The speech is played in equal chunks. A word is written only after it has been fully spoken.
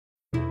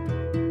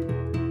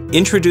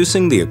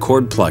Introducing the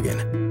Accord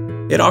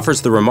plug-in. It offers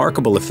the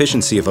remarkable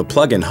efficiency of a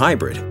plug-in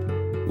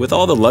hybrid with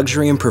all the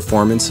luxury and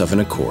performance of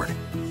an Accord.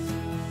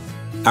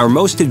 Our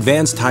most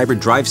advanced hybrid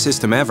drive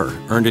system ever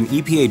earned an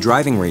EPA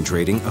driving range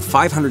rating of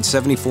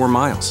 574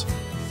 miles,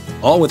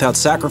 all without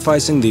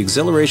sacrificing the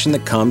exhilaration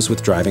that comes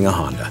with driving a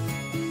Honda.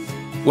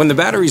 When the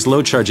battery's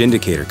low charge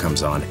indicator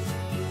comes on,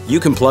 you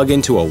can plug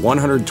into a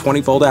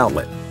 120-volt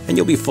outlet and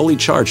you'll be fully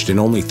charged in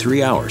only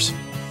 3 hours.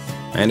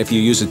 And if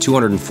you use a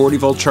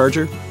 240-volt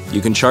charger,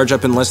 you can charge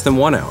up in less than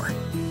 1 hour.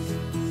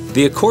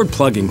 The Accord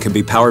plug-in can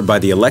be powered by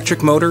the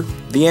electric motor,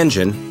 the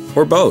engine,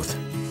 or both.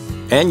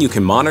 And you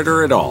can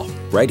monitor it all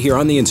right here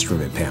on the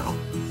instrument panel.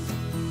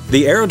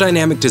 The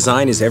aerodynamic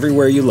design is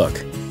everywhere you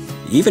look,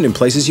 even in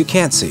places you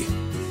can't see.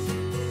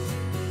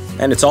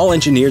 And it's all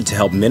engineered to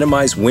help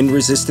minimize wind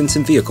resistance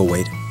and vehicle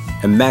weight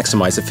and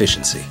maximize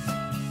efficiency.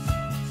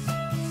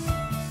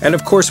 And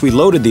of course, we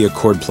loaded the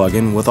Accord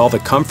plug-in with all the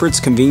comforts,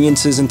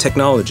 conveniences, and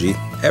technology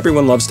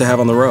everyone loves to have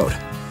on the road.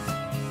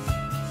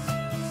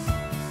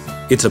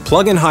 It's a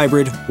plug-in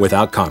hybrid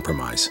without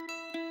compromise,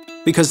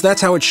 because that's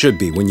how it should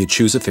be when you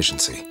choose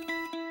efficiency.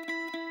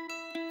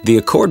 The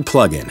Accord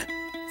plug-in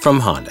from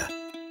Honda.